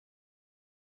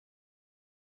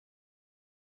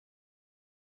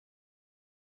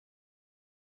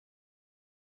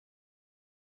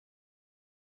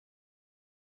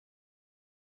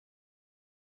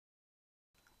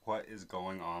What is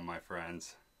going on, my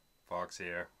friends? Fox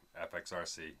here,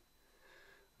 FXRC.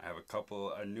 I have a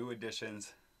couple of new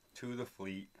additions to the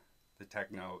fleet, the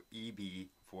Tekno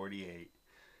EB+ET48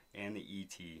 and the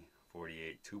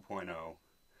ET48 2.0.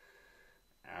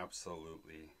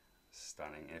 Absolutely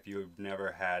stunning. If you've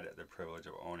never had the privilege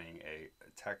of owning a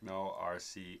Tekno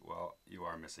RC, well, you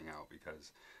are missing out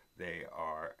because they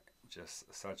are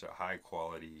just such a high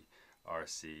quality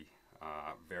RC,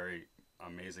 very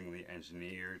amazingly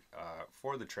engineered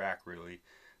for the track, really.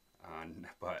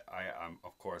 But I'm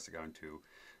of course going to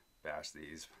bash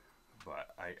these, but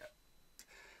I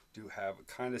do have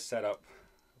kind of set up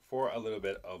for a little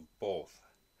bit of both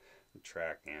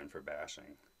track and for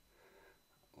bashing.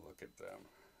 Look at them.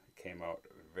 It came out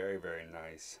very, very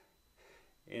nice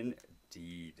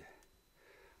indeed.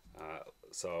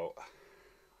 So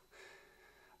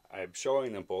I'm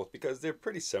showing them both because they're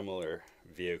pretty similar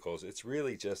vehicles. It's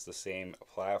really just the same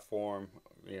platform,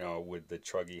 you know, with the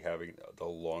Truggy having the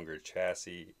longer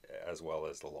chassis as well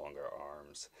as the longer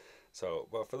arms. So,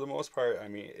 but for the most part, I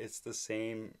mean, it's the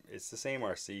same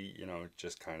RC, you know,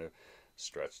 just kind of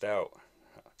stretched out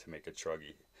to make a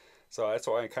Truggy. So that's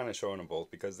why I'm kind of showing them both,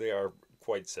 because they are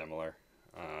quite similar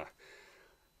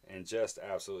and just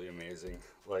absolutely amazing.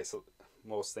 Like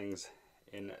most things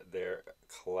in their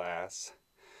class.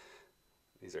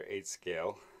 These are 8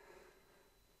 scale.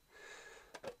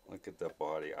 Look at the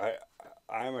body.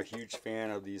 I'm a huge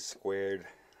fan of these squared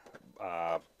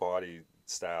body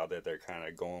style that they're kind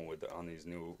of going with on these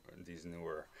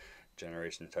newer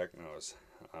generation Teknos.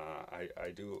 I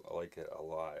do like it a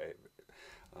lot.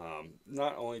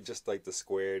 Not only just like the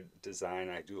squared design,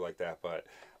 I do like that, but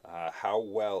how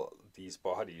well these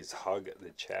bodies hug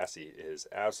the chassis is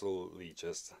absolutely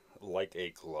just like a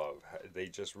glove. They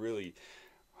just really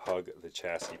hug the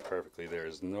chassis perfectly.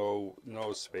 There's no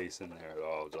space in there at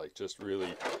all, like just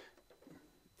really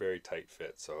very tight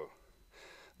fit. So,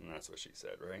 and that's what she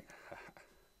said, right?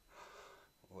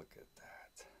 Look at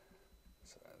that.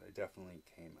 So they definitely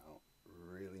came out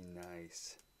really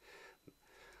nice.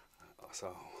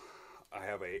 So I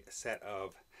have a set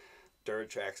of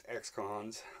Durtrax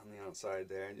X-Cons on the outside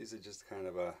there, and these are just kind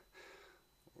of a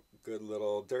good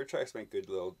little, Durtrax make good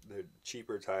little, they're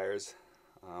cheaper tires,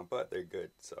 but they're good.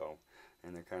 So,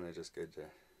 and they're kind of just good to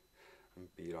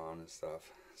beat on and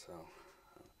stuff. So,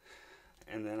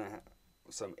 and then I have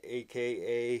some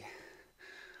AKA,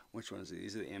 which ones are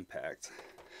these? Are the Impact.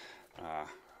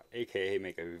 AKA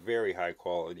make a very high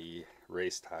quality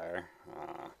race tire,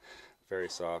 very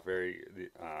soft, very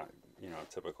you know,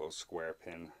 typical square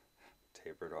pin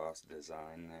tapered off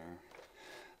design there.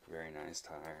 Very nice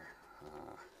tire.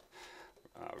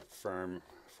 Firm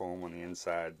foam on the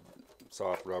inside,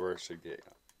 soft rubber, should get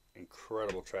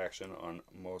incredible traction on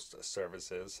most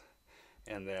surfaces.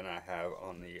 And then I have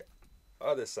on the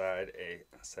other side a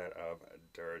set of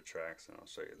Durtrax, and I'll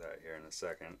show you that here in a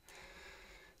second,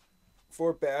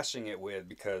 for bashing it with,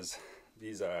 because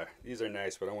these are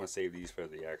nice, but I want to save these for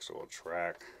the actual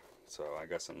track. So I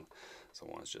got some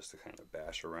ones just to kind of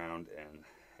bash around,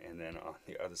 and then on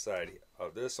the other side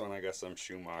of this one I got some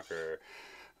Schumacher,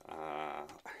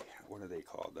 what are they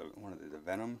called? The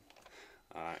Venom,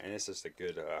 and it's just a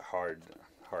good hard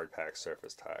pack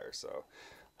surface tire. So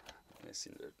they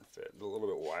seem to fit a little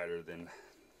bit wider than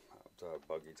the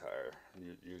buggy tire,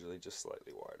 usually just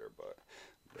slightly wider, but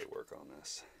they work on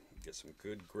this. Get some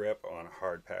good grip on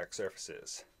hard pack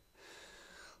surfaces.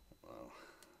 Well,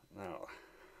 now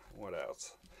what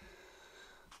else?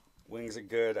 Wings are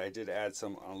good. I did add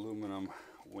some aluminum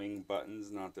wing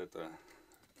buttons. Not that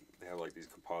they have like these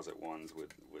composite ones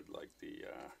with like the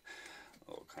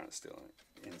little kind of steel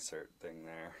insert thing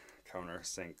there.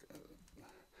 Countersink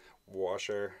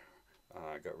washer.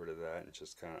 Got rid of that and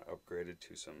just kind of upgraded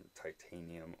to some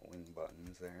titanium wing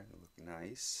buttons there. They look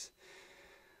nice.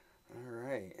 All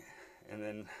right, and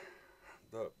then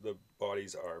the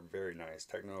bodies are very nice.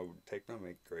 Tekno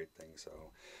make great things.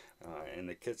 So, and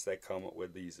the kits that come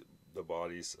with the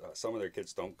bodies, some of their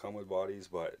kits don't come with bodies,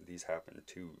 but these happen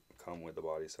to come with the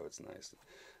bodies, so it's nice.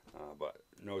 But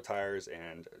no tires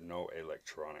and no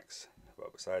electronics.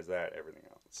 But besides that, everything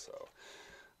else. So,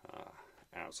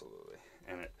 absolutely.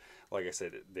 And it, like I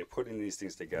said, they're putting these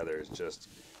things together is just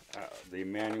the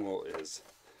manual is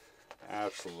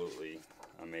absolutely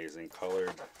amazing.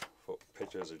 Colored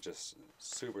pictures are just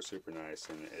super nice,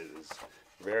 and it is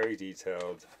very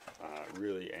detailed.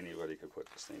 Really anybody could put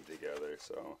this thing together.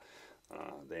 So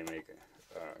they make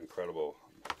incredibly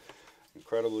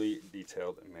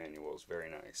detailed manuals. Very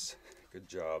nice. Good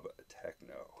job,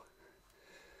 Tekno.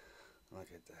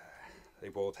 Look at that. They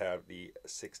both have the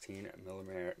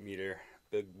 16mm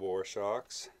big bore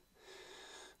shocks.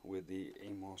 with the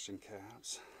emulsion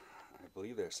caps. I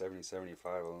believe they're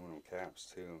 7075 aluminum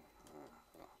caps too.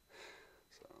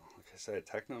 So like I said,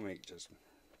 Tekno they just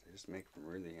make them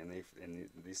really, and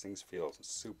these things feel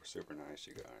super nice,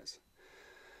 you guys.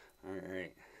 All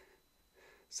right,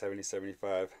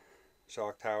 7075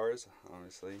 shock towers,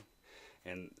 obviously.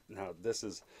 And now this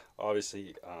is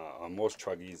obviously on most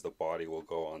truggies, the body will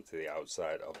go onto the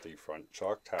outside of the front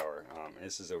shock tower. And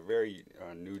this is a very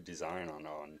new design on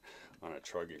a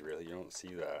truggy. Really, you don't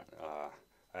see that.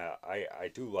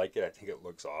 I do like it. I think it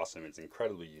looks awesome. It's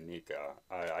incredibly unique.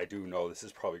 I do know this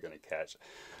is probably going to catch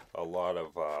a lot of.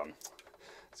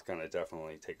 It's going to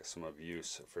definitely take some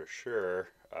abuse for sure.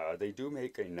 They do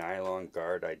make a nylon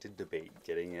guard. I did debate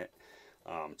getting it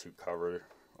to cover.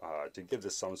 To give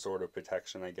this some sort of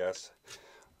protection, I guess,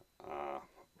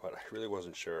 but I really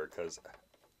wasn't sure because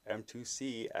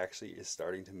M2C actually is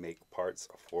starting to make parts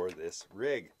for this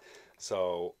rig,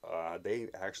 so they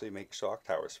actually make shock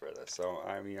towers for this. So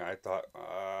I mean, I thought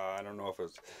I don't know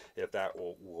if that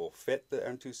will fit the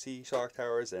M2C shock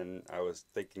towers, and I was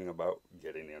thinking about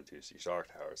getting the M2C shock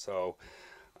tower. So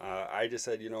I just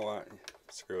said, you know what,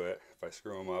 screw it. If I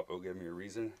screw them up, it'll give me a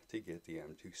reason to get the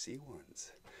M2C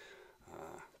ones.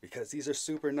 Because these are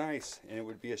super nice, and it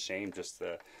would be a shame just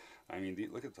to, I mean,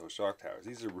 look at those shock towers.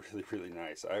 These are really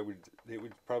nice. It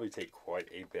would probably take quite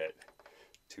a bit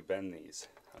to bend these.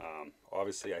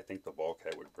 Obviously, I think the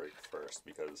bulkhead would break first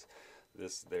because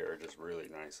they're just really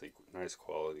nice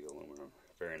quality aluminum.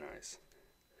 Very nice.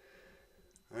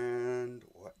 And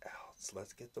what else?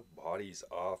 Let's get the bodies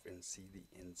off and see the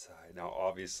inside. Now,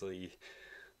 obviously,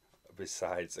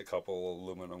 besides a couple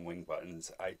aluminum wing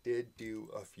buttons, I did do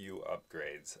a few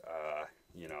upgrades.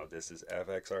 You know, this is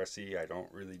FXRC. I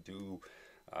don't really do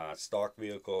stock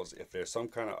vehicles. If there's some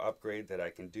kind of upgrade that I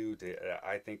can do that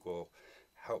I think will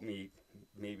help me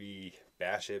maybe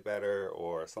bash it better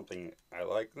or something I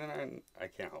like, then I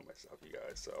can't help myself, you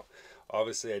guys. So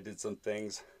obviously I did some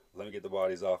things. Let me get the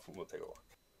bodies off and we'll take a look.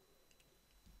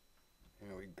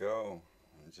 Here we go.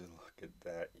 Just look at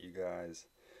that, you guys.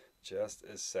 Just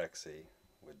as sexy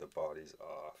with the bodies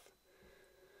off.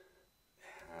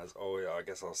 As always, I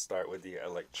guess I'll start with the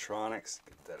electronics,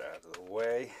 get that out of the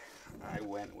way. I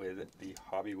went with the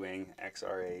Hobbywing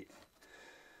XR8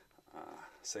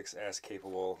 6S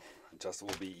capable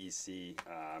adjustable BEC,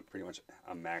 pretty much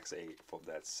a Max 8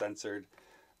 that's censored.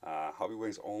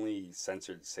 Hobbywing's only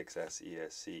censored 6S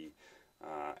ESC,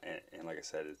 and like I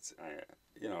said, it's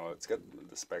you know, it's got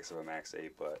the specs of a Max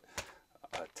 8, but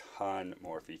a ton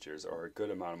more features, or a good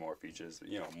amount of more features,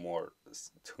 you know, more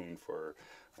tuned for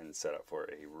and set up for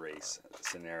a race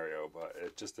scenario. But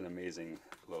it's just an amazing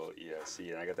little ESC,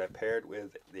 and I got that paired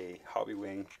with the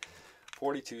Hobbywing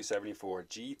 4274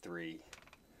 G3.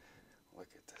 Look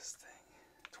at this thing,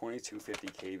 2250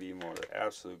 kV motor,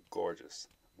 absolute gorgeous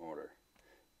motor,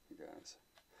 you guys.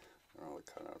 All the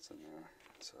cutouts in there.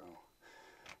 So,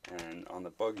 and on the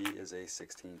buggy is a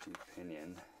 16-tooth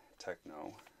pinion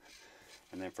Tekno.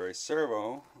 And then for a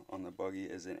servo on the buggy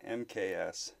is an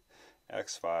MKS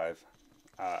X5.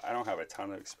 I don't have a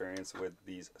ton of experience with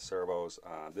these servos.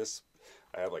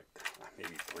 I have like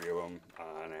maybe 3 of them,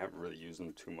 and I haven't really used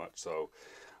them too much. So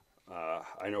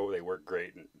I know they work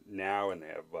great now, and they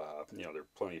have you know, they're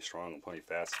plenty strong and plenty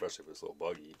fast, especially for this little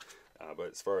buggy.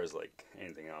 But as far as like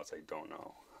anything else, I don't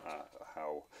know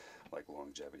how like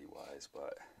longevity wise,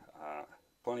 but.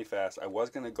 Plenty fast. I was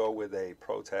going to go with a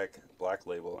ProTech black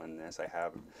label in this. I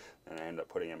haven't, and I ended up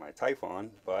putting in my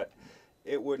Typhon, but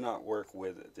it would not work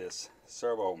with this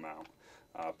servo mount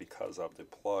because of the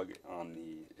plug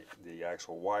on the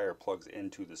actual wire plugs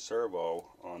into the servo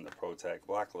on the ProTech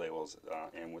black labels,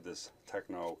 and with this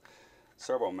Tekno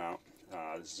servo mount,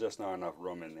 there's just not enough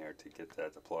room in there to get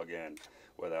that to plug in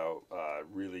without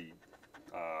really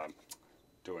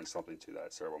doing something to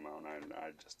that servo mount.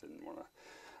 I just didn't want to.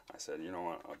 I said, you know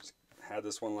what, I'll just had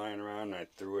this one lying around, and I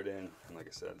threw it in, and like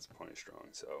I said, it's plenty strong.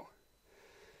 So,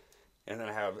 and then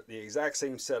I have the exact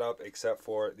same setup, except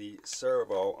for the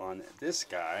servo on this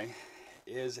guy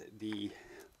is the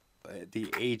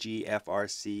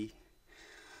AGFRC.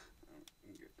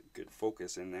 Good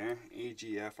focus in there.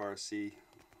 AGFRC.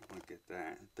 Look at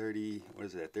that.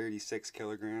 36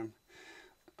 kilogram.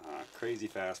 Crazy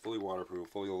fast, fully waterproof,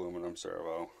 fully aluminum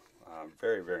servo.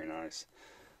 Very nice.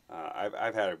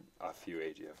 I've had a few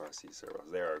AGFRC servos.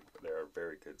 They are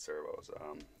very good servos,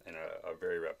 and a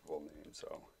very reputable name.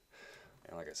 So,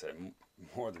 and like I said,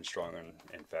 more than strong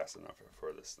and fast enough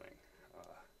for this thing.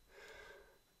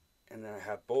 And then I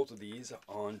have both of these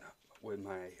on with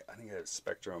my, I think I have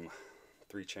Spectrum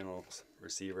 3-channel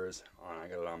receivers on. I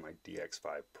got it on my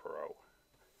DX5 Pro.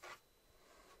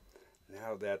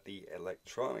 now that the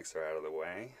electronics are out of the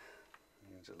way,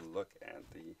 you just look at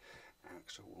the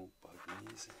actual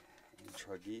buggies and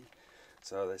truggy.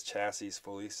 So this chassis is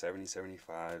fully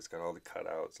 7075. It's got all the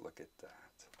cutouts. Look at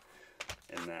that.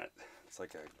 And that it's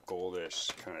like a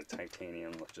goldish kind of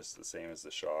titanium, just the same as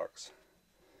the shocks.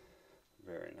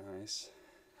 Very nice.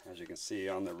 As you can see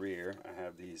on the rear, I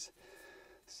have these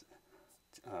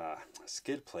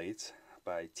skid plates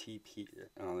by TP.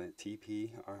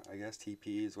 TP, or I guess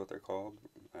TP is what they're called.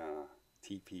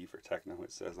 TP for Tekno,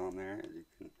 it says on there. You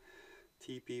can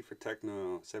TP for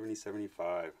Tekno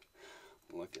 7075.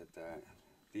 Look at that.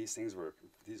 These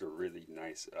are really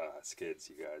nice skids,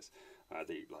 you guys.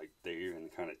 They even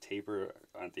kind of taper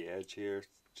on the edge here,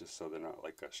 just so they're not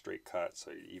like a straight cut.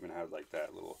 So you even have like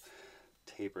that little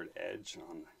tapered edge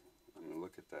on. I mean,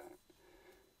 look at that.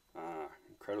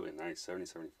 Incredibly nice,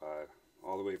 7075.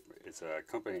 All the way. It's a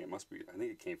company. It must be. I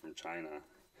think it came from China.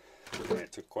 And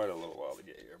it took quite a little while to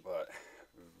get here, but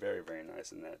very, very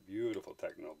nice in that beautiful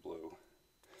Tekno blue.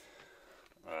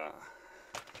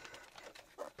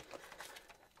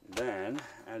 Then,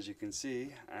 as you can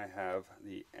see, I have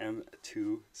the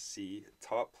M2C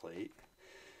top plate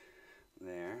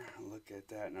there. Look at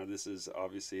that. Now this is,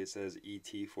 obviously it says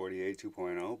ET48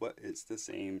 2.0, but it's the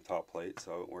same top plate,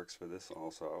 so it works for this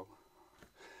also.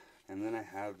 And then I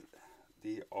have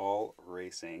the All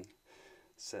Racing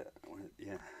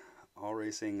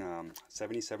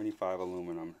 7075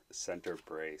 aluminum center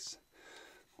brace.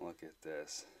 Look at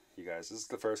this. You guys, this is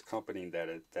the first company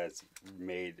that's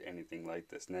made anything like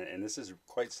this, and this is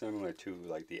quite similar to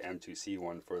like the M2C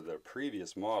one for the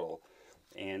previous model.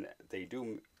 And they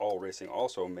do, All Racing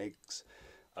also makes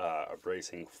a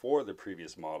bracing for the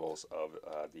previous models of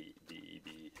the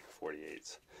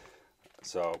EB48s.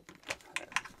 So,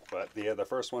 but they're the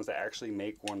first ones to actually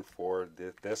make one for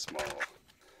this model.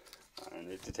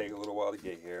 And it did take a little while to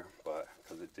get here, but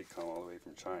because it did come all the way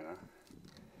from China.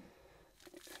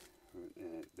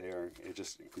 It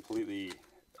just completely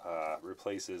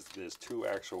replaces. There's two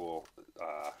actual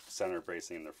center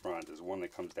bracing in the front. There's one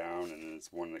that comes down, and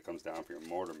there's one that comes down for your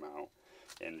motor mount,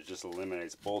 and it just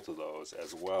eliminates both of those,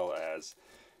 as well as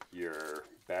your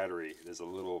battery. There's a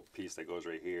little piece that goes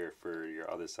right here for your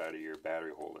other side of your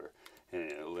battery holder, and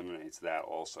it eliminates that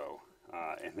also.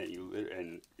 And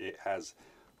then it has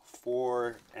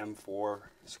 4 M4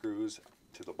 screws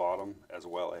to the bottom, as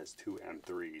well as 2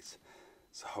 M3s.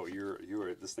 So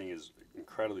this thing is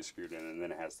incredibly screwed in, and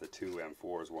then it has the 2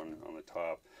 M4s, one on the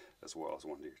top, as well as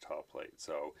one to your top plate.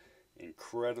 So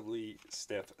incredibly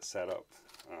stiff setup.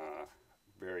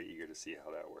 Very eager to see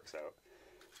how that works out.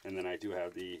 And then I do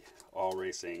have the All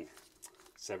Racing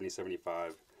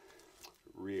 7075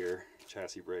 rear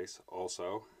chassis brace,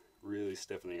 also really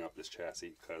stiffening up this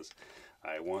chassis because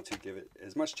I want to give it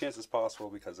as much chance as possible,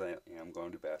 because I am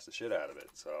going to bash the shit out of it.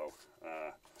 So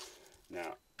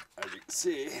now, as you can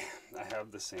see, I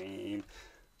have the same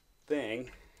thing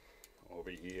over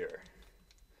here.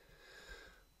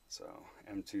 So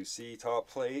M2C top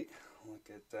plate, look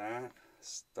at that,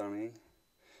 stunning.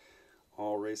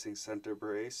 All Racing center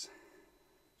brace,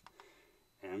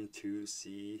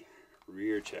 M2C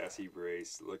rear chassis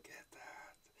brace, look at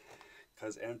that.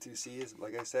 Because M2C is,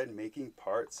 like I said, making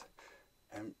parts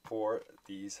for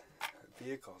these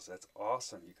vehicles. That's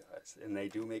awesome, you guys. And they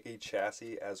do make a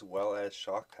chassis as well as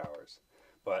shock towers.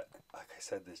 But like I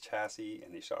said, this chassis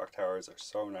and the shock towers are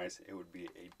so nice, it would be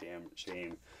a damn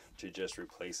shame to just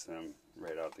replace them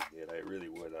right out the gate. I really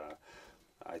would.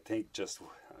 I think just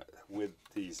with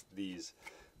these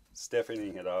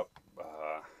stiffening it up,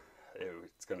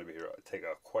 it's going to take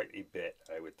quite a bit,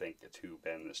 I would think, to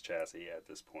bend this chassis at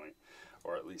this point,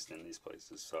 or at least in these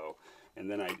places. So, and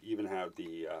then I even have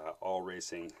the All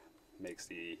Racing makes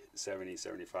the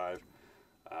 7075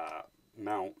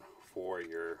 mount for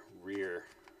your rear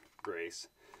brace.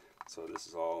 So this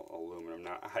is all aluminum.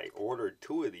 Now I ordered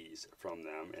 2 of these from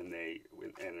them, and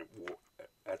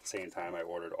at the same time I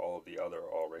ordered all of the other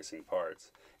All Racing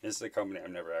parts. And this is a company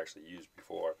I've never actually used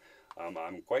before.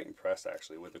 I'm quite impressed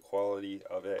actually with the quality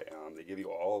of it. They give you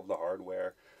all of the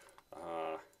hardware.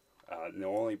 The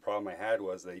only problem I had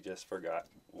was they just forgot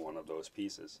one of those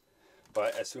pieces.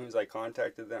 But as soon as I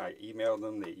contacted them, I emailed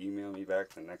them, they emailed me back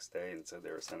the next day and said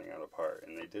they were sending out a part,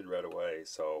 and they did right away.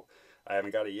 So I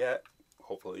haven't got it yet.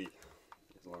 Hopefully,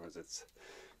 as long as it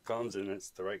comes and it's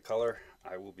the right color,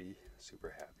 I will be super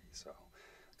happy. So,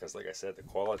 because like I said, the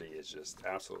quality is just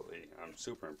absolutely, I'm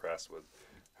super impressed with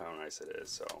how nice it is.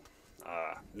 So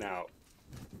now,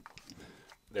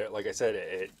 there, like I said,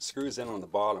 it screws in on the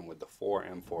bottom with the 4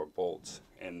 M4 bolts,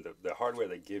 and the hardware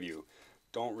they give you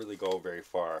don't really go very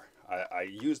far. I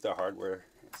used the hardware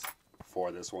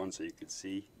for this one so you could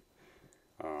see.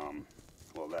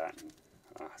 Well, that,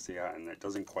 see, and it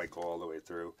doesn't quite go all the way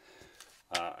through.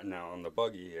 Now on the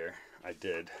buggy here, I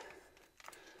did,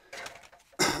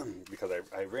 because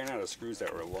I ran out of screws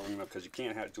that were long enough, because you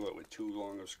can't do it with too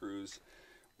long of screws,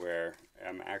 where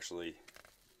I'm actually,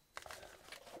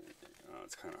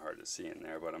 it's kind of hard to see in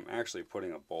there, but I'm actually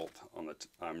putting a bolt on the,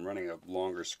 I'm running a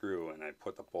longer screw, and I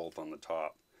put the bolt on the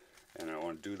top, and I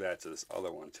want to do that to this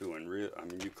other one too. And I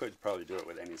mean, you could probably do it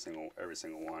with every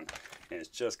single one, and it's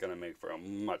just going to make for a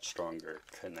much stronger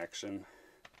connection,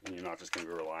 and you're not just going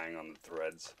to be relying on the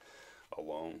threads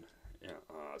alone. Yeah.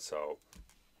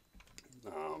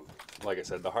 Like I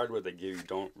said, the hardware they give you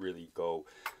don't really go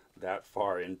that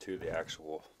far into the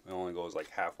actual, it only goes like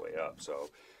halfway up. So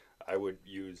I would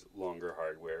use longer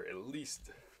hardware, at least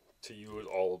to use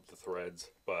all of the threads,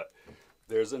 but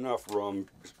there's enough room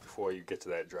before you get to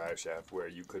that drive shaft where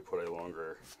you could put a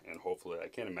longer, and hopefully, I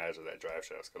can't imagine that drive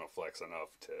shaft's going to flex enough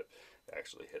to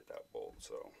actually hit that bolt.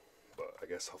 So, but I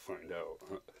guess I'll find out.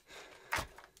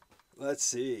 Let's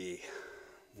see,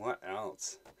 what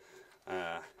else?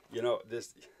 You know,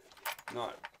 this,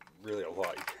 not really a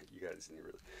lot you guys need to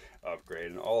really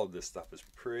upgrade, and all of this stuff is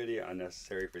pretty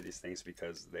unnecessary for these things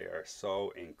because they are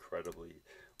so incredibly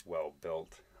well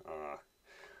built.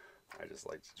 I just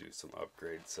like to do some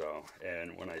upgrades. So,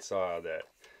 and when I saw that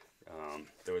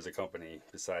there was a company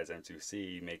besides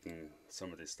M2C making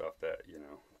some of this stuff, that, you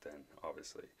know, then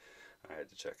obviously I had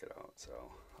to check it out. So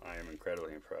I am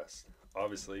incredibly impressed,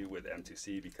 obviously, with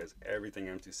M2C, because everything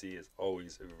M2C is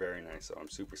always very nice. So I'm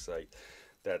super psyched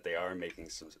that they are making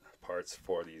some parts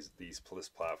for this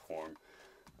platform,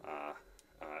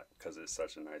 because it's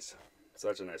such a nice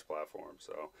platform.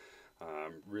 So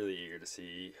I'm really eager to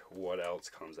see what else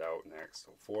comes out next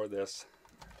for this,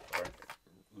 or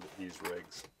these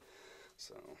rigs.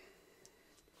 So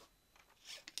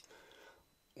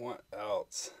what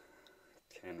else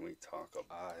can we talk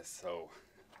about? So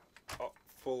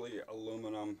fully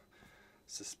aluminum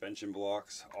suspension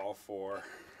blocks, all four,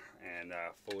 and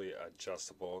fully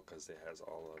adjustable, because it has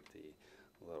all of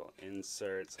the little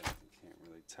inserts. You can't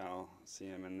really see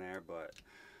them in there, but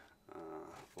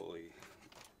fully.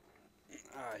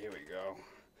 Here we go.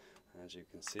 As you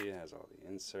can see, it has all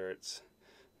the inserts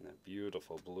and that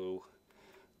beautiful blue,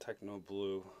 Tekno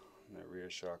blue, and that rear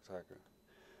shock tacker.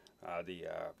 The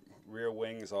rear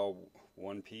wing is all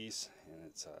one piece, and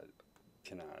it's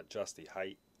can adjust the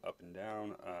height up and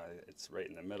down. It's right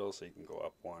in the middle, so you can go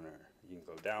up one or you can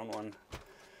go down one.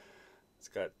 It's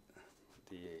got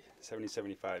the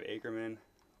 7075 Ackerman,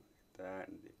 that,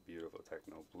 and the beautiful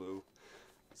Tekno blue,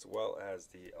 as well as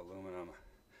the aluminum.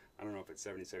 I don't know if it's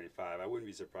 7075. I wouldn't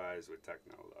be surprised with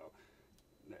Tekno though,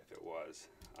 if it was.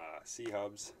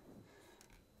 C-hubs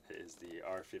is the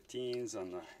R15s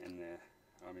on the,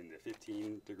 the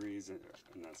 15 degrees, and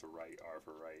that's a right, R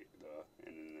for right,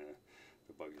 and then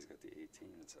the buggy's got the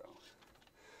 18. So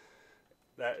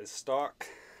that is stock.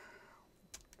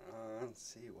 Let's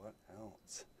see what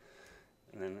else.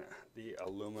 And then the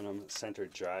aluminum center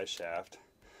drive shaft.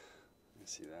 You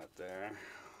see that there,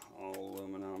 all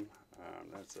aluminum.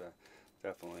 That's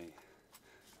definitely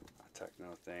a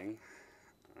Tekno thing.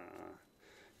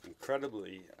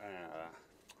 Incredibly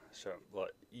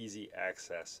easy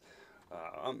access.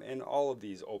 And all of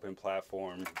these open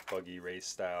platform buggy race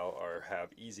style have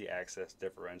easy access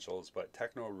differentials, but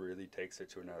Tekno really takes it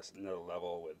to another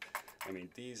level with, I mean,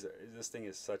 this thing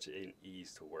is such an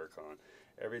ease to work on.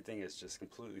 Everything is just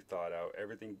completely thought out.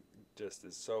 Everything just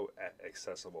is so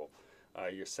accessible.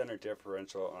 Your center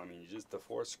differential, I mean, just the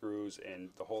 4 screws, and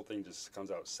the whole thing just comes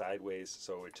out sideways,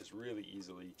 so it just really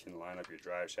easily can line up your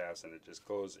drive shafts, and it just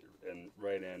goes in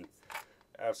right in.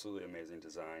 Absolutely amazing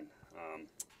design.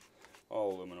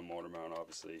 All aluminum motor mount,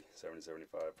 obviously,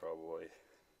 7075 probably,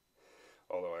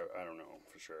 although I don't know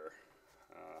for sure.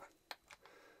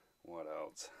 What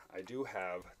else? I do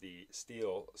have the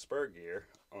steel spur gear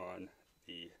on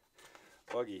the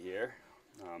buggy here,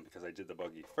 because I did the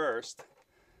buggy first.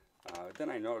 Then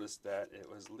I noticed that it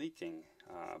was leaking,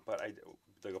 but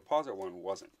the composite one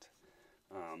wasn't.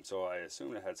 So I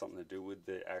assumed it had something to do with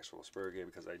the actual spur gear,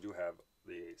 because I do have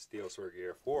the steel spur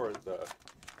gear for the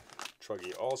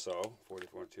truggy also,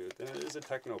 44 tooth, and it is a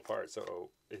Tekno part, so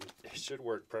it should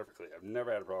work perfectly. I've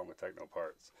never had a problem with Tekno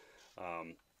parts.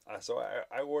 So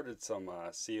I ordered some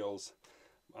seals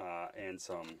and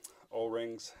some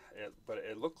O-rings, but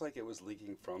it looked like it was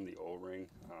leaking from the O-ring,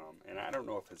 and I don't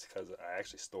know if it's because I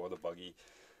actually store the buggy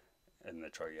and the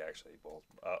truggy actually both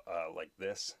like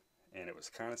this, and it was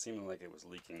kind of seeming like it was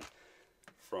leaking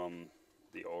from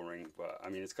the O-ring, but I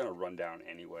mean, it's going to run down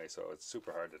anyway, so it's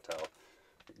super hard to tell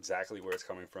exactly where it's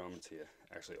coming from until you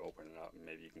actually open it up, and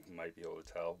maybe you might be able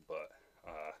to tell, but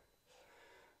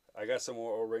I got some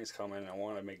more O-rings coming. I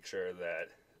want to make sure that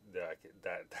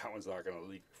that one's not going to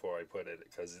leak before I put it,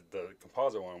 because the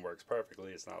composite one works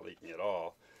perfectly. It's not leaking at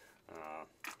all.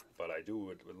 But I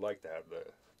would like to have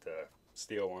the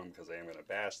steel one, because I am going to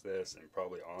bash this and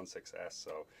probably on 6S.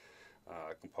 So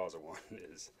composite one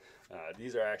is,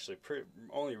 these are actually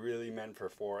only really meant for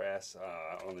 4S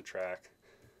on the track.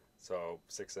 So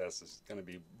 6S is going to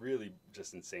be really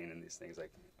just insane in these things. I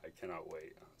cannot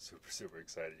wait. I'm super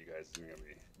excited, you guys. It's going to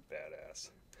be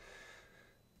badass.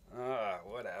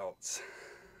 What else?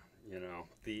 You know,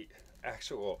 the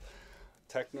actual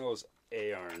Tekno's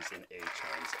A-arms and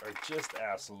H-arms are just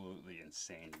absolutely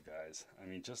insane, you guys. I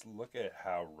mean, just look at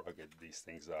how rugged these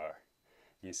things are.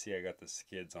 You see I got the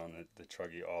skids on the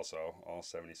truggy also, all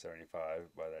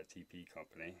 7075 by that TP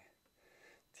company.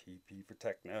 TP for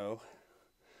Tekno.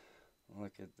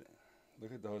 Look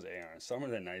at those A-arms. Some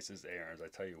of the nicest A-arms, I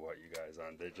tell you what, you guys,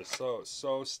 they're just so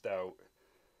stout,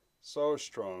 so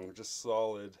strong, just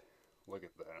solid. Look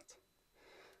at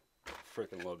that.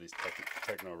 Freaking love these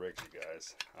Tekno rigs, you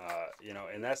guys. You know,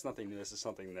 and that's nothing new. This is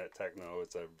something that Tekno,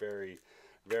 it's a very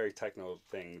Tekno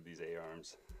thing, these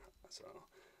A-arms. So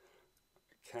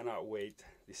I cannot wait.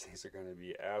 These things are going to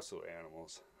be absolute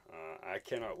animals. I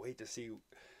cannot wait to see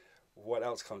what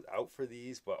else comes out for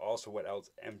these, but also what else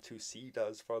M2C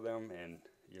does for them, and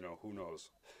you know, who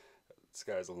knows,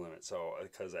 sky's the limit. So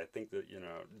because I think that, you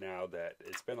know, now that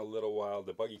it's been a little while,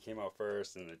 the buggy came out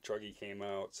first and the truggy came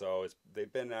out, so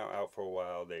they've been out for a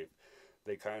while.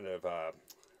 They kind of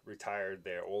retired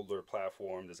their older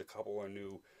platform. There's a couple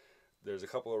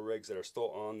of rigs that are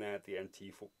still on that. The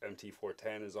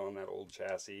MT410 is on that old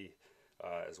chassis,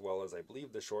 as well as I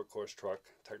believe the short course truck,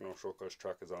 Tekno short course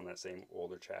truck, is on that same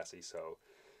older chassis. So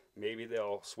maybe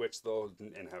they'll switch those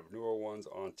and have newer ones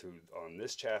on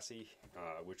this chassis,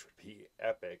 which would be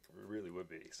epic. It really would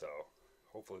be. So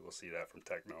hopefully we'll see that from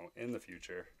Tekno in the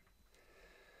future.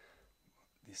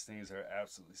 These things are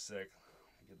absolutely sick.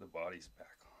 Let me get the bodies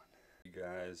back on. You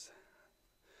guys,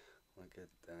 look at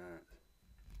that.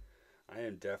 I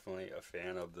am definitely a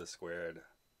fan of the squared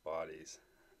bodies.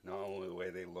 Not only the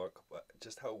way they look, but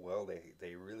just how well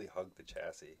they really hug the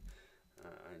chassis.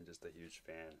 I'm just a huge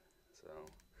fan. So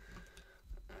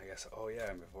I guess, oh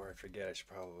yeah, and before I forget, I should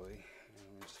probably,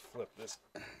 let me just flip this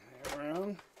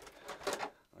around.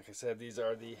 Like I said, these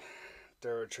are the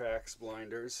Duratrax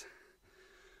blinders.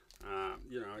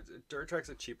 You know, Duratrax's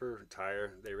a cheaper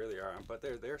tire, they really are, but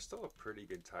they're still a pretty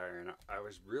good tire, and I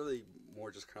was really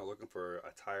more just kind of looking for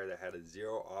a tire that had a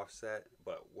 0 offset,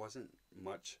 but wasn't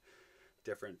much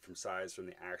different from size from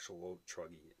the actual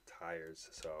truggy tires.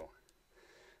 So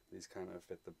these kind of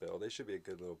fit the bill. They should be a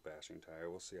good little bashing tire.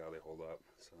 We'll see how they hold up.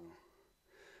 So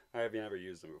I have never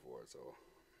used them before, so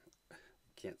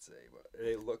can't say, but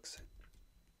it looks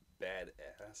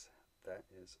badass. That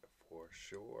is for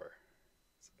sure.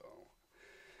 So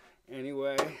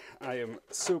anyway, I am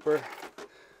super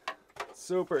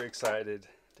excited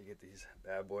to get these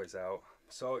bad boys out.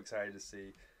 So excited to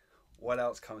see what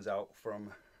else comes out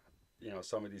from, you know,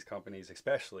 some of these companies,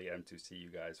 especially M2C,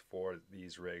 you guys, for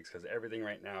these rigs, because everything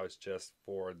right now is just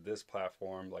for this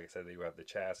platform. Like I said, they have the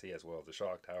chassis as well as the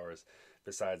shock towers,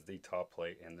 besides the top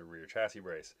plate and the rear chassis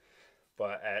brace.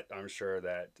 But I'm sure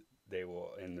that they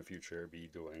will in the future be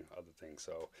doing other things.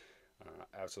 So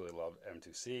absolutely love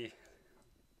M2C.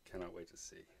 Cannot wait to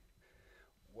see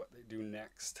what they do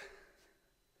next.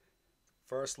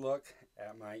 First look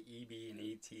at my EB and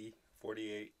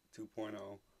ET48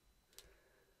 2.0.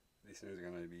 These things are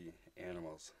going to be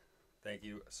animals. Thank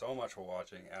you so much for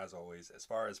watching. As always, as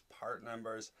far as part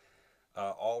numbers,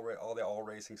 all the all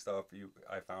racing stuff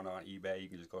I found on eBay. You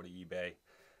can just go to eBay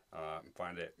and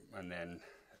find it, and then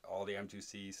all the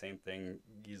M2C, same thing.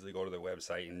 Easily go to their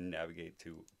website and navigate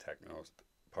to Tekno's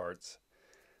parts.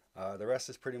 The rest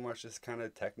is pretty much just kind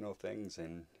of Tekno things,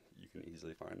 and you can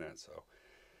easily find that. So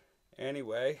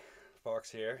anyway,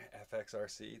 Fox here,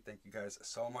 FXRC. Thank you guys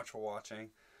so much for watching.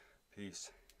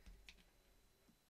 Peace.